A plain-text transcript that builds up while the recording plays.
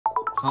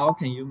how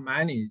can you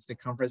manage the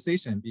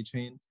conversation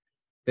between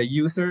the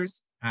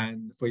users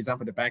and, for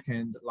example, the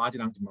backend large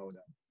language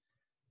model.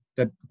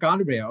 The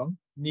guardrail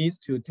needs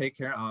to take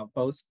care of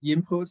both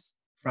inputs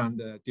from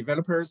the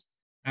developers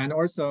and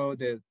also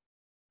the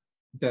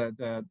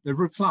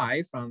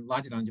reply from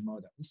large language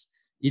models.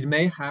 It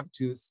may have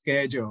to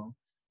schedule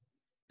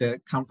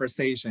the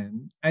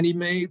conversation, and it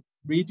may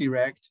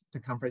redirect the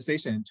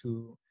conversation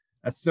to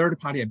a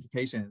third-party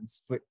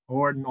applications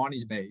or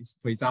knowledge base,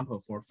 for example,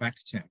 for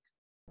fact check.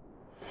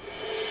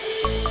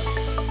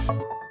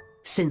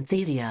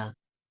 Synthedia.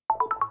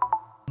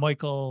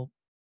 Michael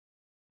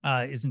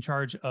is in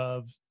charge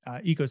of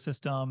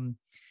ecosystem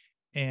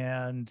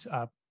and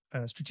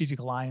strategic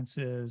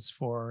alliances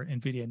for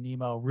NVIDIA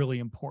NeMo, really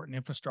important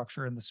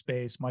infrastructure in the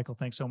space. Michael,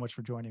 thanks so much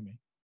for joining me.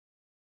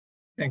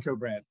 Thank you,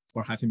 Brad,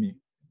 for having me.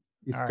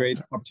 It's a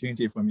great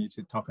opportunity for me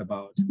to talk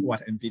about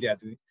what NVIDIA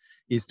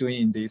is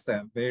doing in this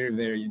very,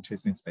 very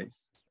interesting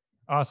space.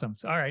 Awesome.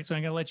 All right, so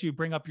I'm going to let you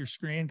bring up your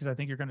screen because I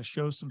think you're going to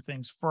show some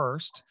things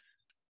first.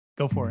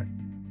 Go for it.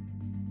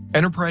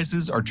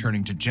 Enterprises are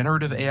turning to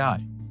generative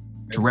AI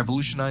to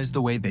revolutionize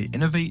the way they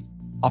innovate,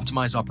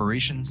 optimize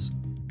operations,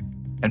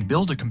 and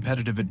build a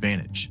competitive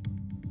advantage.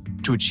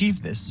 To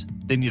achieve this,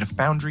 they need a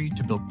foundry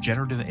to build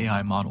generative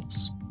AI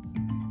models.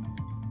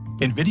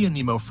 NVIDIA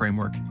NeMo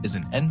framework is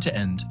an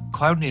end-to-end,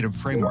 cloud-native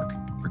framework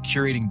for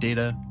curating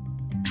data,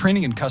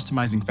 training and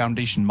customizing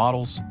foundation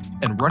models,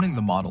 and running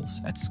the models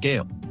at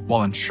scale,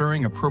 while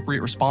ensuring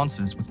appropriate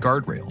responses with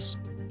guardrails.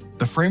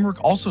 The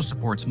framework also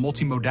supports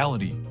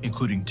multimodality,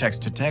 including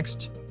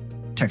text-to-text,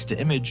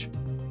 text-to-image,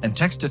 and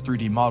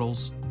text-to-3D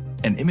models,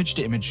 and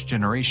image-to-image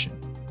generation.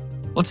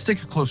 Let's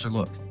take a closer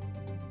look.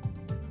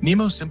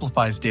 NeMo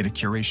simplifies data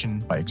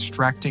curation by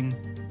extracting,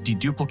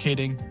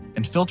 deduplicating,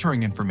 and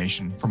filtering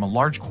information from a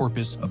large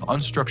corpus of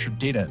unstructured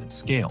data at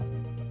scale.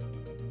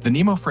 The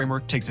NeMo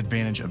framework takes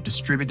advantage of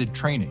distributed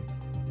training.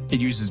 It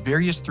uses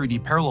various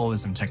 3D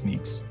parallelism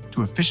techniques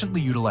to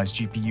efficiently utilize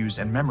GPUs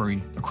and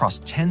memory across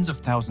tens of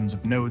thousands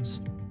of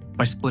nodes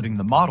by splitting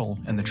the model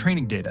and the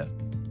training data.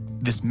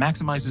 This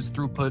maximizes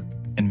throughput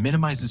and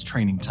minimizes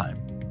training time.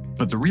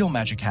 But the real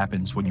magic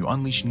happens when you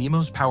unleash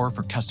NeMo's power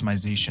for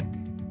customization.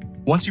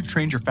 Once you've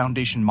trained your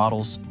foundation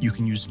models, you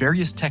can use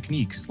various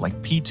techniques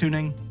like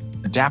p-tuning,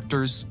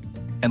 adapters,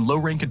 and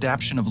low-rank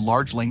adaptation of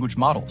large language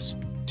models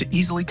to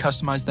easily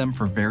customize them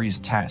for various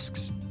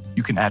tasks.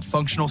 You can add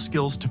functional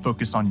skills to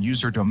focus on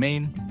user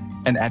domain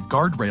and add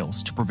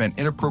guardrails to prevent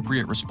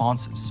inappropriate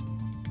responses.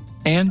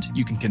 And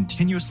you can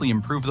continuously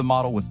improve the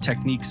model with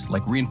techniques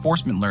like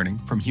reinforcement learning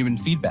from human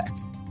feedback.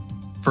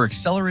 For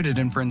accelerated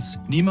inference,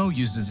 NeMo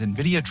uses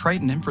NVIDIA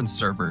Triton Inference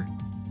Server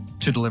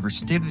to deliver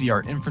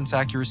state-of-the-art inference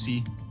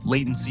accuracy,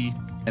 latency,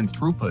 and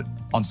throughput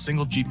on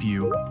single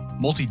GPU,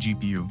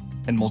 multi-GPU,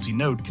 and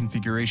multi-node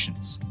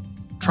configurations.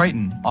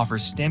 Triton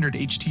offers standard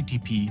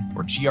HTTP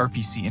or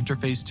gRPC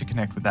interface to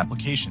connect with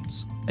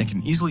applications and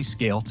can easily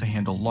scale to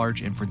handle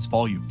large inference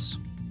volumes.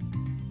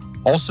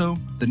 Also,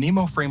 the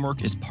NeMo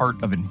framework is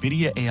part of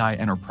NVIDIA AI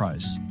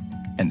Enterprise,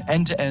 an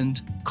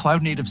end-to-end,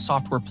 cloud-native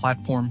software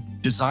platform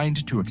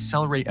designed to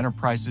accelerate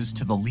enterprises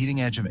to the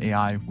leading edge of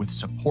AI with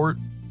support,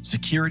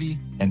 security,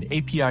 and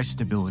API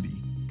stability,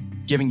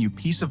 giving you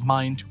peace of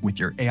mind with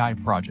your AI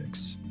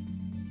projects.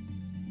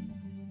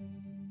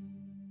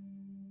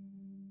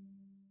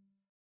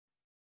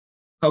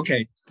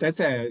 Okay, that's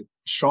a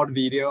short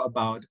video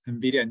about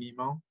NVIDIA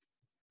NeMo.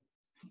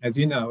 As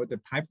you know, the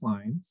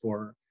pipeline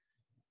for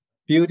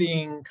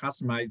building,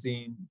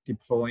 customizing,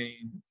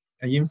 deploying,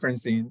 and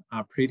inferencing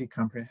are pretty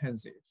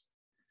comprehensive.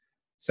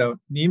 So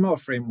NeMo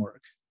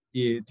framework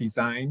is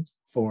designed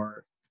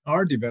for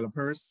our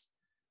developers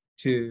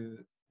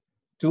to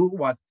do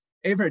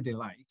whatever they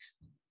like,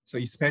 so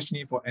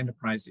especially for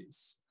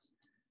enterprises.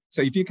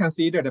 So if you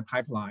consider the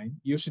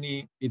pipeline,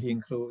 usually it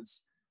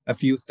includes a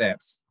few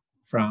steps,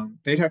 from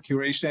data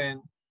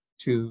curation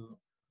to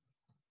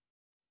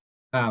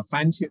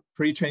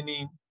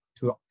pre-training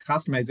to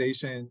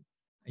customization,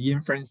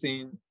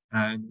 inferencing,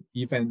 and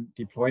even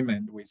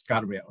deployment with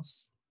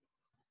guardrails.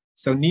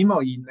 So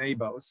NeMo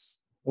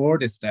enables all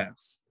the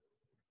steps.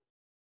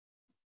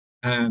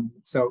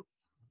 So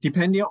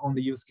depending on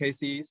the use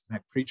cases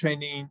like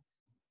pre-training,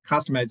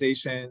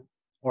 customization,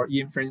 or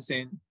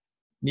inferencing,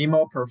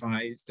 NeMo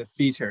provides the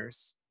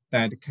features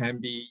that can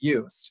be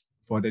used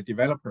for the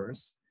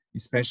developers,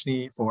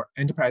 especially for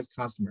enterprise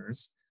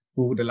customers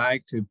who would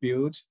like to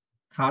build,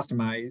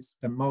 customize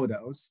the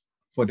models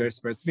for their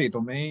specific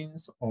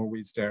domains or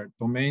with their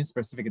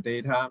domain-specific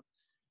data.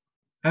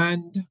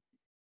 And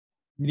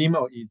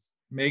NeMo is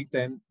make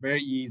them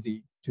very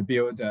easy to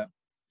build a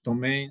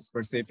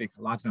domain-specific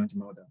large language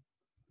model.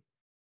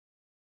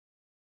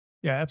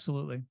 Yeah,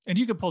 absolutely. And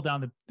you can pull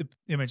down the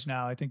image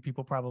now. I think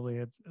people probably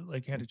have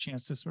had a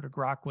chance to sort of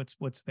grok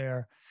what's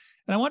there.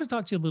 And I want to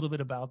talk to you a little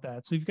bit about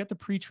that. So you've got the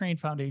pre-trained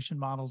foundation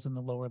models in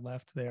the lower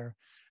left there.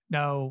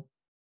 Now,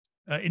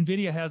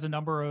 NVIDIA has a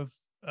number of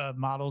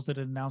models that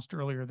it announced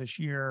earlier this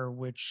year,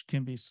 which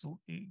can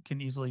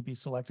easily be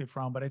selected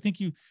from. But I think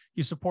you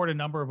support a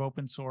number of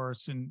open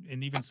source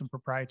and even some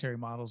proprietary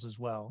models as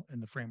well in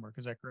the framework.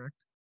 Is that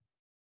correct?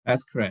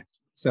 That's correct.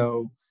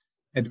 So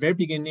at the very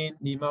beginning,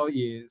 NeMo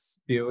is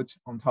built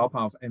on top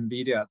of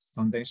NVIDIA's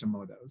foundation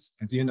models.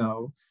 As you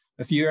know,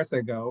 a few years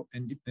ago,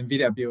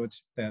 NVIDIA built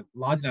the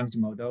large language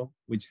model,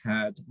 which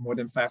had more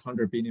than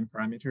 500 billion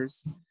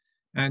parameters.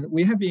 And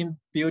we have been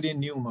building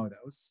new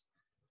models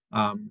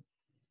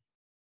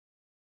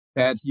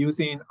that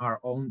using our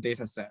own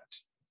data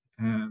set.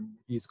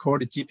 It's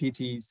called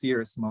GPT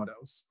series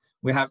models.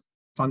 We have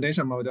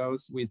foundation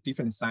models with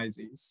different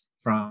sizes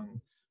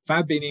from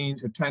 5 billion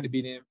to 20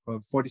 billion or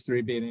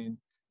 43 billion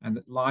and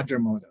larger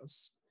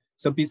models.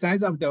 So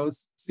besides of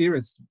those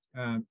series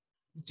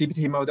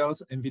GPT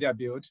models NVIDIA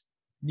built,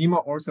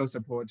 NeMo also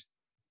support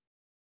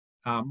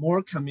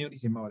more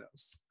community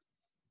models.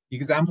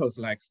 Examples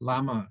like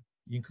Llama,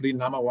 including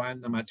Llama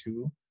 1, Llama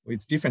 2,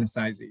 with different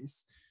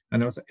sizes,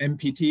 and also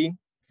MPT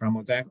from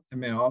Mosaic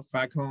ML,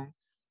 Falcon,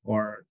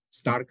 or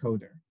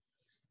StarCoder.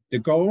 The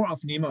goal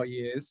of NeMo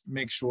is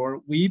make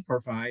sure we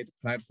provide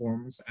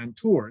platforms and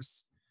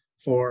tools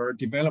for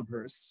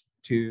developers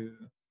to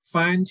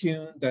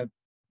fine-tune the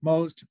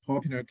most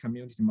popular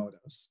community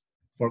models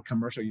for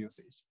commercial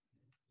usage.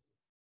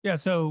 Yeah,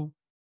 so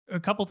a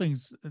couple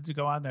things to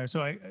go on there.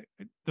 So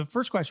the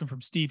first question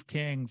from Steve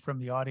King from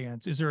the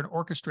audience, is there an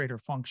orchestrator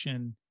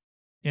function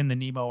in the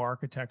NeMo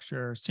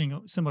architecture,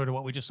 similar to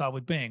what we just saw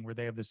with Bing, where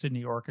they have the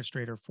Sydney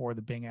orchestrator for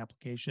the Bing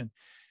application?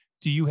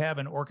 Do you have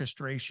an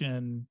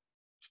orchestration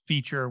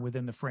feature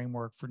within the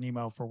framework for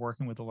NeMo for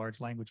working with the large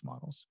language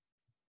models?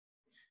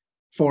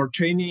 For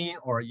training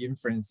or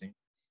inferencing?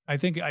 I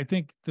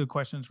think the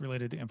question is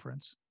related to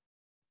inference.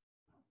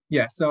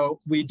 Yeah,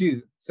 so we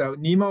do. So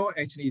NeMo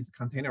actually is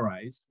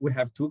containerized. We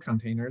have two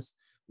containers,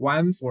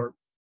 one for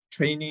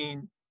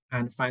training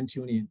and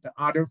fine-tuning, the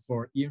other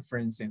for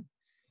inferencing.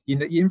 In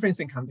the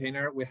inferencing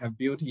container, we have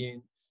built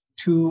in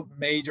two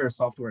major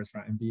softwares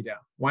from NVIDIA.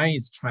 One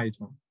is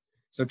Triton.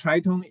 So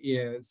Triton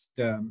is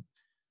the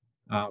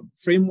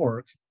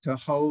framework to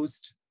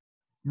host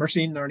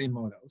machine learning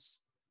models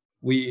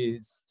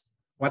with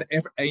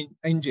whatever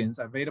engines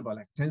available,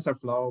 like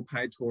TensorFlow,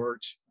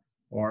 PyTorch,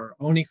 or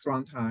Onyx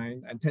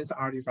runtime, and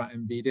TensorRT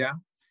from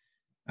NVIDIA.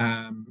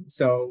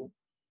 So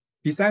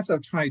besides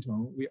of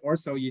Triton, we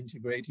also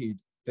integrated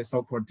the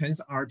so-called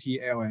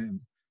TensorRT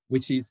LLM,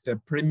 which is the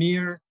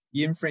premier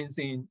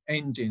inferencing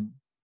engine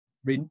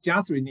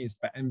just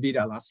released by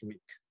NVIDIA last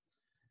week.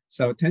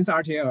 So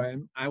TensorRT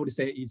LLM, I would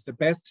say, is the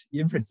best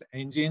inference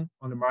engine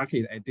on the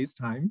market at this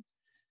time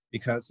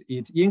because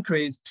it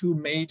increased two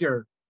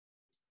major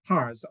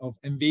parts of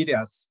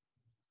NVIDIA's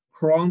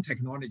Chrome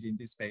technology in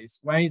this space.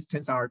 One is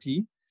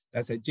TensorRT.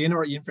 That's a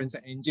general inference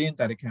engine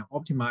that can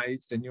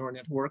optimize the neural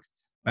network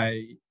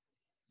by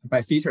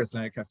features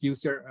like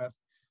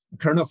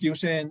kernel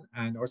fusion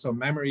and also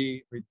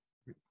memory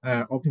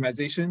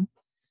optimization.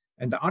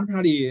 And the other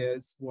party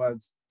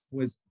was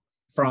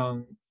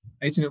from,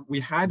 actually, we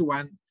had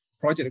one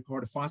project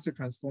called Faster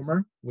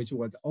Transformer, which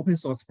was an open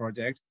source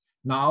project.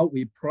 Now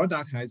we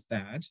productize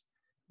that.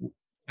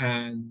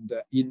 And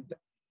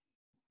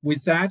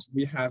with that,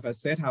 we have a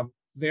set of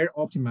very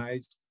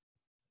optimized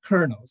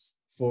kernels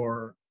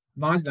for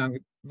large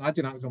language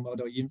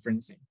model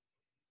inferencing.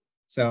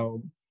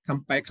 So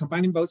by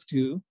combining both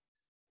two,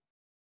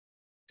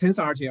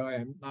 TensorRT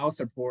LLM now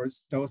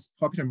supports those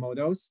popular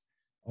models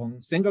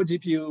on single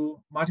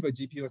GPU, multiple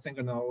GPU,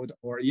 single node,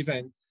 or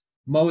even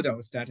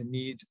models that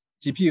need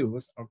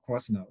GPUs or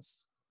cross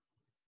nodes.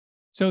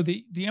 So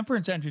the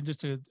inference engine,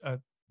 just a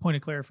point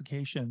of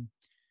clarification,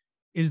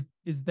 is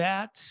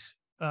that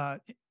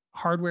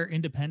hardware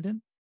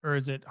independent or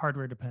is it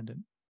hardware dependent?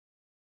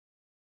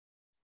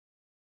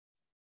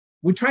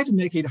 We try to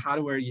make it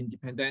hardware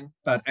independent,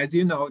 but as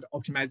you know, the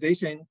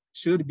optimization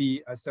should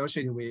be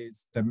associated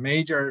with the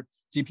major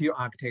GPU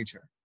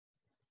architecture.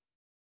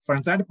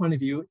 From that point of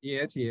view,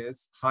 it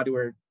is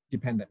hardware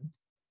dependent.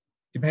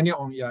 Depending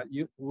on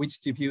which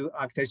GPU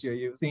architecture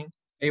you're using,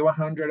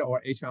 A100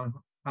 or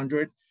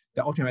H100,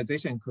 the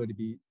optimization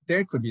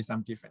there could be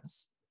some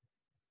difference.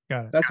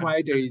 Got it. That's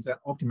why there is an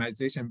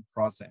optimization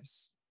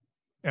process.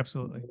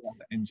 Absolutely.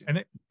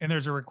 And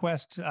there's a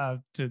request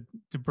to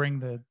bring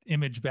the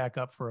image back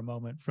up for a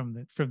moment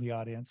from the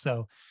audience.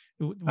 So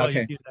while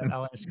you do that,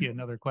 I'll ask you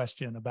another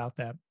question about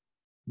that.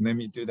 Let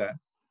me do that.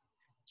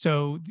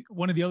 So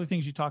one of the other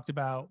things you talked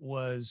about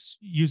was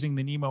using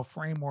the NeMo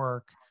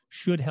framework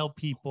should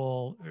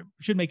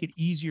make it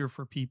easier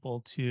for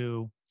people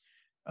to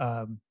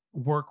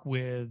work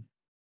with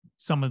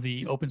some of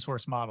the open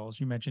source models.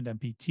 You mentioned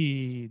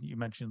MPT, you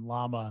mentioned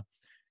Llama.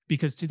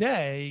 Because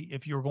today,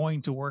 if you're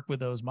going to work with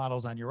those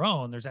models on your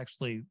own, there's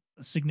actually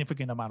a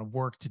significant amount of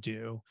work to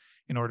do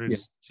in order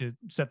to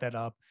set that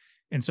up.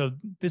 And so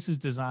this is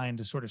designed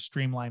to sort of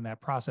streamline that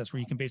process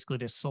where you can basically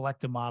just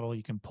select a model,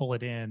 you can pull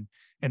it in,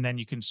 and then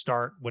you can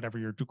start whatever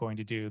you're going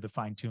to do, the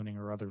fine tuning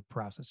or other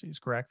processes,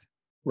 correct?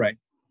 Right,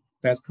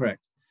 that's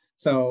correct.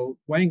 So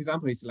one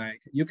example is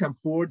like you can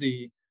pull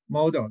the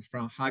models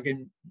from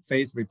Hugging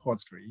Face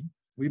repository,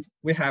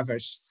 we have a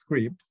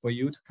script for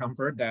you to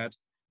convert that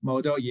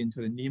model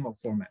into the NeMo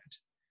format.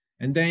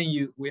 And then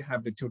we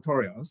have the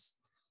tutorials.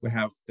 We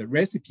have the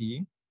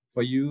recipe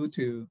for you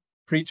to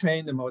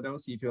pre-train the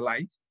models if you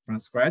like from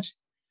scratch.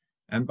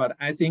 But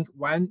I think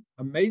one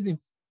amazing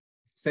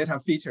set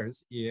of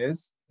features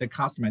is the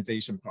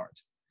customization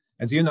part.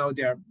 As you know,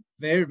 there are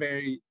very,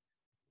 very,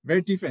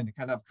 very different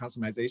kind of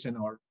customization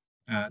or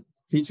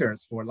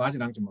features for large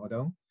language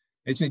model.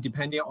 Actually,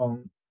 depending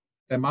on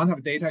the amount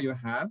of data you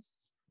have,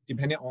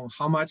 depending on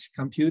how much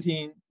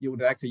computing you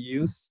would like to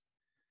use,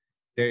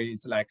 there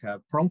is like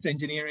a prompt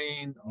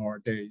engineering,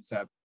 or there is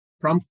a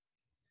prompt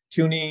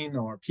tuning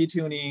or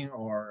p-tuning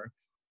or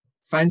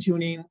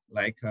fine-tuning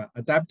like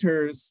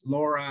adapters,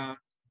 LoRa,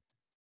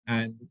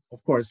 and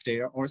of course, they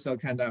are also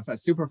kind of a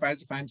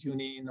supervised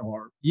fine-tuning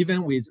or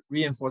even with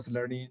reinforced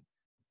learning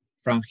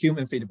from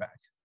human feedback.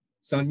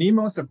 So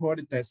NeMo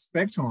supported the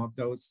spectrum of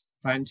those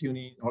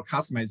fine-tuning or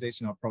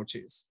customization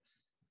approaches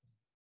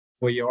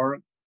for your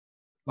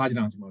large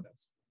language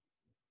models.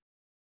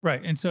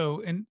 Right.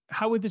 And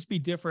how would this be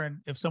different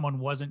if someone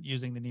wasn't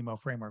using the NeMo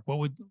framework?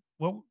 What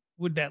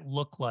would that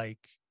look like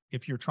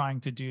if you're trying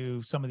to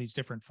do some of these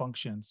different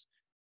functions?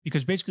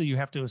 Because basically you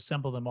have to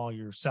assemble them all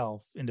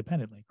yourself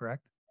independently,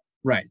 correct?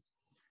 Right.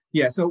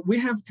 Yeah. So we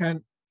have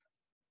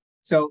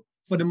so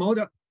for the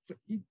model,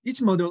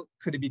 each model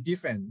could be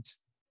different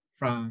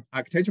from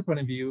architecture point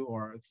of view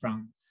or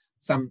from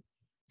some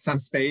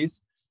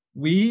space.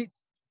 We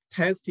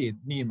tested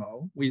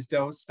NeMo with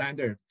those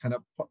standard kind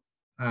of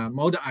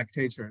model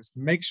architectures to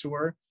make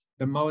sure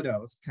the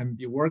models can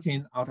be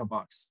working out of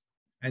box.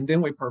 And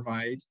then we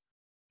provide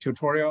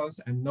tutorials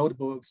and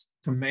notebooks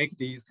to make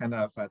these kind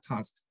of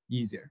tasks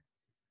easier.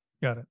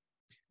 Got it.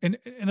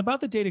 And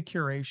about the data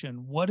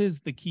curation, what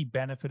is the key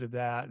benefit of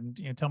that?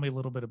 And tell me a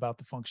little bit about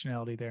the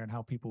functionality there and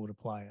how people would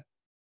apply it.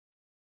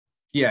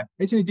 Yeah,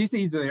 actually, this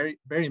is very,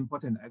 very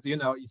important, as you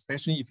know,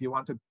 especially if you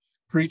want to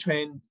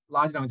pre-train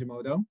large language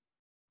model,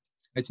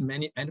 which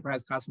many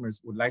enterprise customers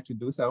would like to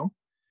do so.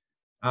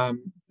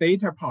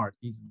 Data part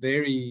is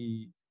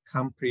very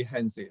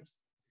comprehensive.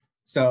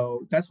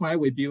 So that's why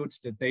we built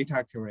the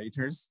data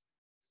curators.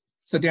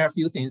 So there are a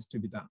few things to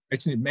be done,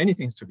 actually many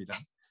things to be done.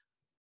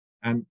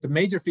 And the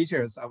major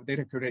features of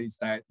data curator is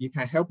that it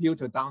can help you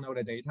to download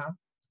the data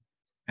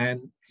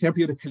and help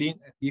you to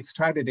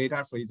extract the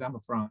data, for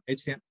example, from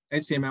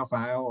HTML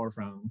file or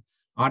from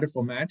other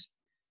format,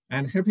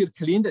 and help you to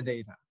clean the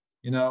data.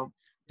 You know,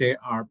 there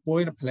are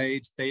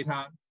boilerplate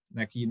data,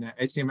 like in an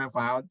HTML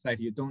file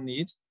that you don't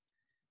need.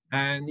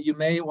 And you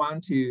may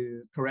want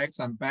to correct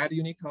some bad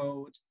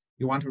Unicode.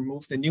 You want to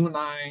remove the new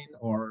line,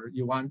 or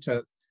you want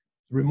to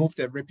remove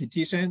the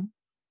repetition.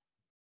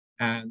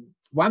 And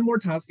one more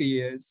task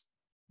is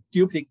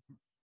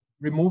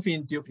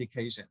removing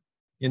duplication.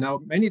 You know,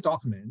 many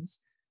documents,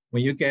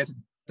 when you get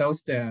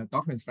those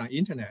documents from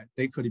internet,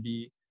 they could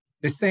be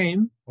the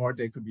same or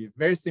they could be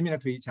very similar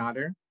to each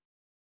other.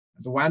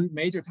 The one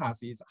major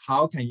task is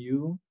how can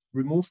you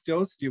remove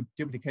those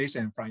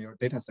duplication from your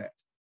data set?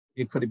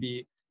 It could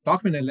be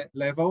document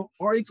level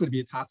or it could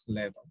be task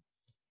level.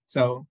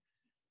 So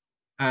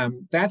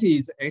that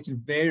is actually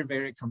very,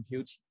 very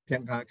compute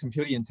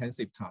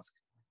intensive task.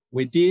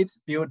 We did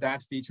build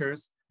that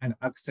features and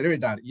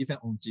accelerate that even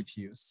on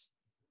GPUs.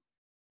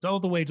 All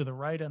the way to the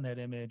right on that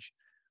image,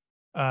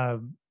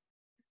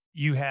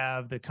 you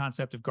have the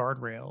concept of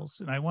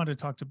guardrails. And I wanted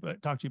to talk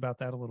to you about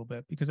that a little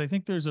bit, because I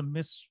think there's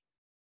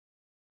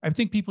I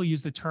think people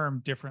use the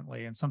term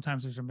differently, and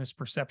sometimes there's a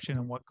misperception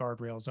on what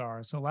guardrails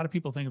are. So a lot of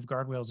people think of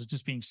guardrails as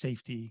just being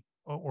safety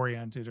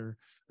oriented, or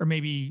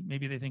maybe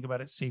they think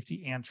about it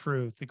safety and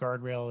truth. The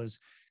guardrail is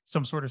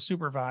some sort of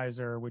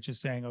supervisor, which is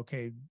saying,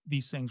 okay,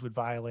 these things would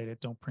violate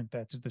it. Don't print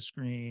that to the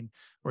screen,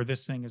 or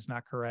this thing is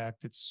not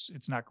correct.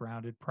 It's not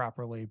grounded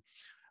properly.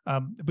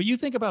 But you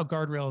think about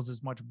guardrails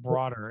as much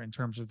broader in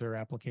terms of their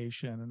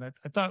application. And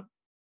I thought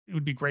it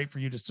would be great for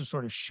you just to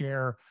sort of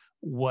share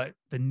what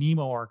the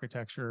NeMo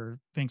architecture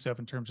thinks of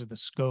in terms of the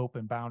scope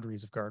and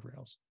boundaries of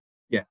guardrails.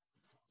 Yeah.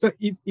 So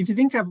if you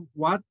think of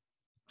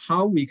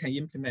how we can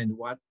implement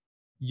what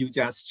you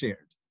just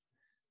shared,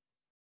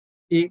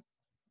 it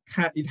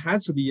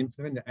has to be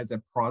implemented as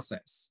a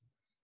process,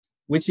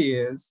 which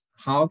is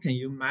how can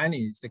you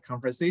manage the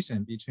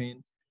conversation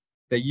between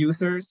the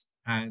users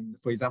and,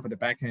 for example, the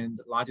backend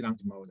large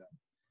language model.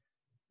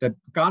 The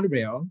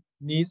guardrail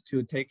needs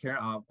to take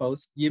care of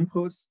both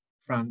inputs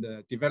from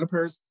the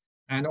developers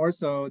and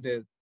also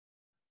the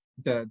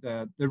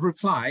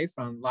reply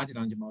from large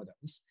language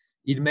models.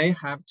 It may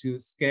have to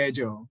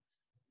schedule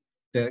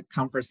the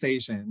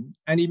conversation,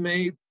 and it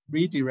may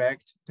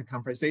redirect the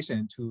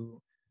conversation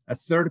to a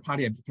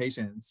third-party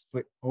applications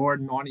or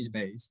knowledge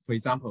base, for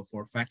example,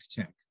 for fact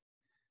check.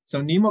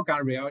 So NeMo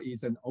Guardrail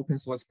is an open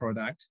source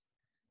product.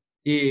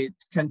 It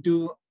can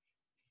do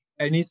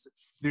any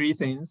three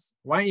things.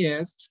 One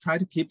is to try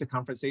to keep the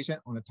conversation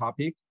on the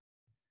topic.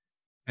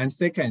 And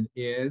second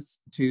is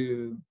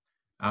to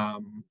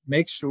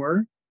make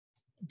sure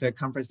the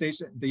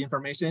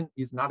information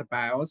is not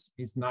biased,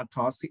 it's not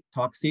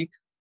toxic,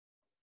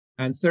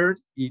 And third,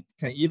 it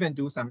can even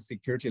do some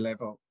security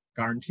level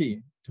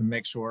guarantee to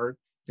make sure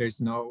there's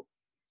no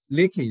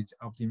leakage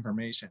of the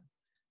information.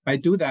 By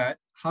do that,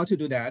 how to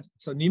do that?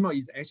 So NeMo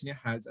actually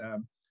has a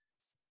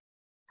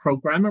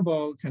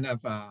programmable kind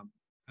of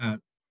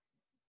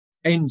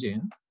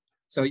engine.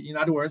 So in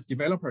other words,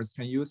 developers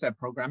can use a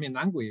programming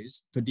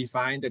language to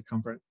define the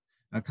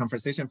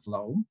conversation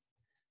flow.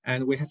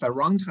 And we have a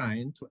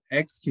runtime to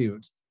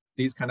execute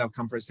this kind of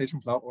conversation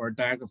flow or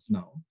dialogue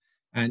flow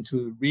and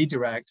to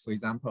redirect, for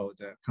example,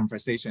 the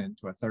conversation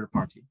to a third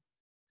party.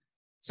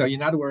 So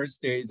in other words,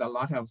 there is a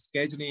lot of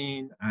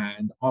scheduling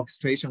and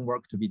orchestration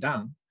work to be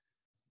done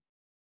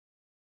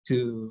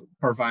to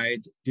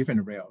provide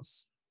different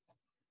rails.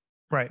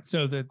 Right.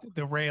 So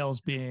the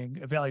rails being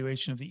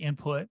evaluation of the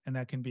input, and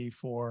that can be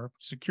for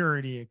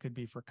security, it could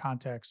be for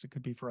context, it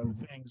could be for other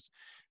things.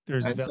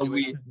 There's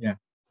evaluation. So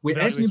we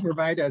actually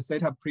provide a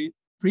set of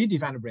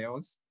predefined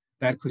rails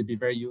that could be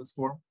very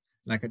useful,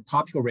 like a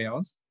topical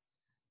rails.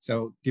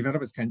 So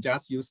developers can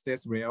just use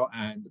this rail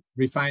and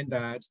refine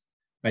that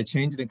by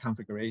changing the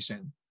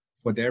configuration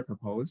for their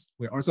purpose.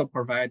 We also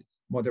provide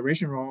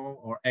moderation role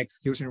or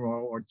execution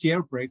role or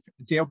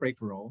jailbreak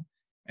role,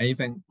 and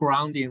even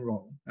grounding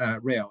role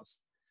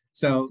rails.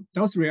 So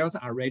those rails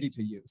are ready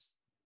to use.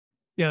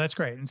 Yeah, that's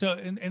great. And so,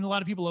 and a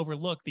lot of people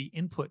overlook the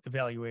input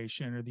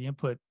evaluation or the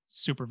input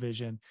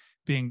supervision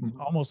being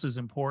almost as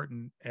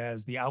important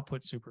as the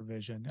output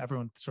supervision.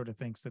 Everyone sort of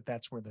thinks that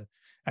that's where the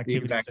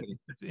activity exactly.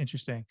 It's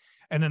interesting.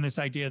 And then this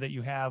idea that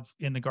you have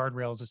in the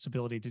guardrails, this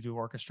ability to do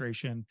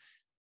orchestration,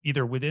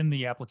 either within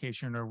the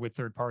application or with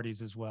third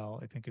parties as well,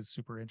 I think is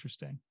super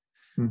interesting.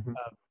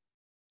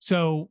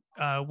 So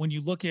when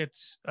you look at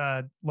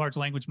large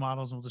language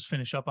models, and we'll just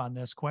finish up on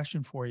this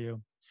question for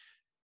you,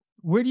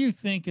 where do you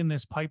think in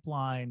this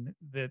pipeline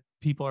that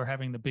people are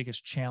having the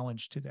biggest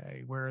challenge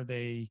today? Where are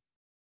they,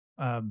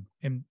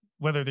 and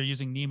whether they're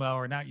using NeMo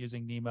or not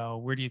using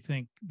NeMo, where do you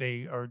think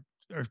they are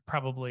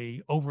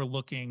probably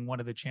overlooking one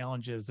of the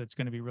challenges that's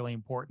going to be really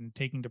important,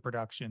 taking to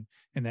production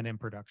and then in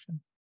production?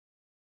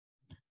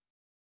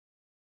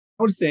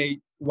 I would say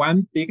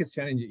one biggest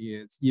challenge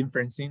is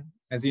inferencing.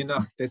 As you know,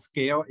 the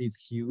scale is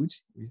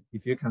huge.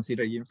 If you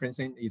consider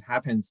inferencing, it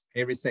happens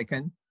every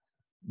second.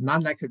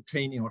 Not like a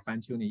training or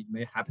fine-tuning, it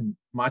may happen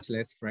much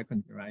less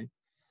frequently, right?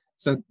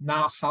 So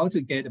now how to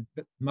get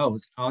the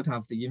most out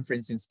of the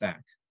inferencing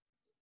stack,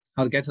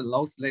 how to get the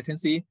lowest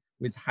latency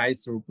with high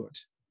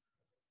throughput.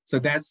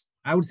 So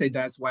I would say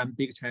that's one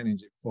big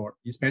challenge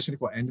especially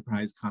for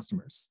enterprise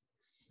customers,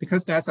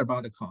 because that's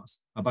about the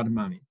cost, about the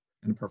money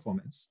and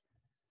performance.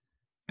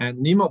 And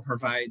NeMo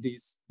provides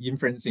this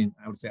inferencing,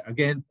 I would say,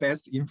 again,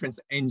 best inference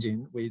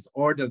engine with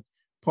all the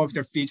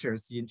popular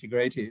features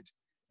integrated.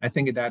 I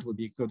think that would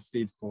be a good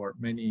fit for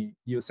many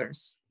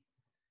users.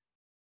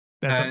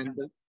 And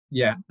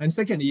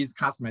second is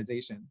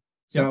customization.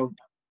 So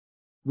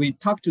we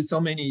talked to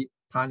so many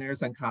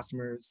partners and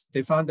customers.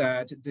 They found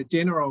that the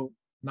general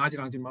large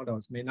language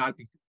models may not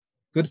be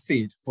good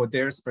fit for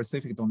their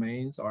specific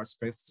domains or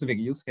specific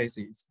use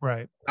cases.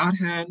 Right. On the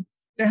other hand,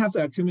 they have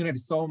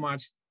accumulated so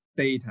much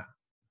data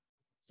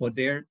for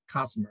their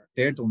customer,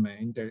 their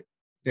domain,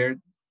 their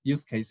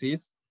use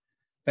cases,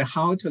 but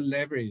how to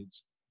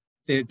leverage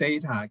their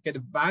data, get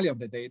the value of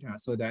the data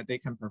so that they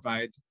can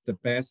provide the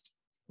best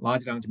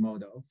large language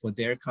model for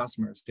their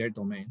customers, their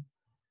domain.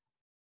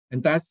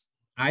 And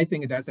I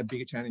think that's a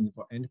big challenge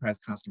for enterprise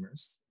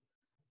customers.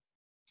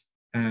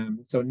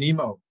 So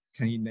NeMo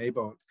can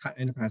enable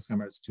enterprise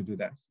customers to do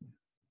that.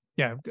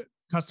 Yeah,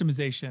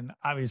 customization,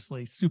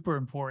 obviously super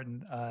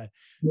important.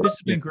 This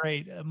has been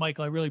great.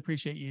 Michael, I really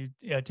appreciate you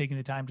taking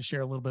the time to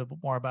share a little bit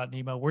more about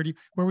NeMo.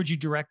 Where would you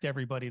direct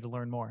everybody to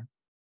learn more?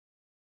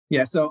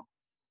 Yeah, so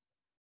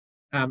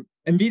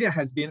NVIDIA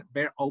has been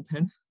very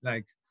open.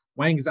 Like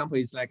one example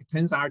is like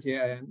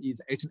TensorRT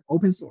is actually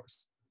open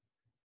source.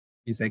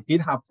 It's a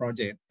GitHub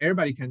project.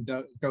 Everybody can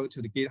go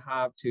to the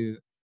GitHub to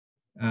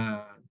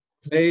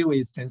play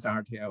with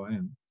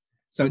TensorRT.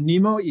 So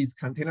NeMo is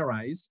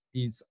containerized,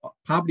 is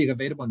publicly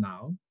available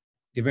now.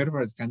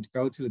 Developers can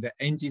go to the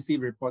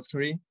NGC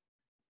repository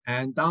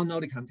and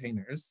download the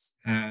containers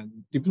and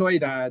deploy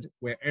that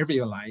wherever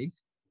you like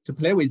to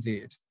play with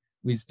it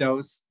with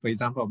those, for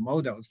example,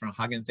 models from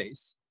Hugging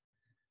Face.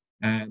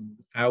 And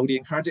I would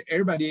encourage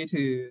everybody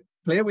to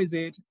play with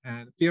it,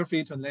 and feel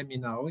free to let me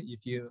know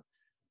if you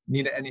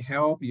need any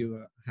help,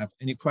 you have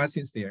any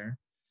questions there.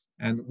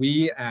 And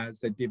we, as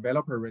the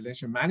developer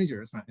relation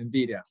managers from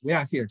NVIDIA, we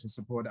are here to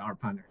support our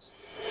partners.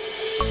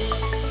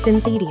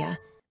 Synthedia,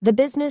 the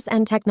business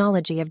and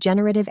technology of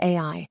generative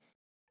AI.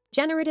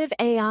 Generative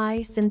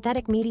AI,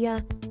 synthetic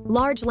media,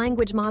 large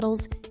language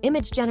models,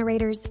 image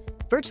generators,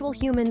 virtual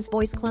humans,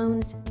 voice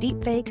clones,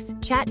 deepfakes,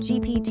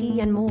 ChatGPT,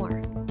 and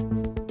more.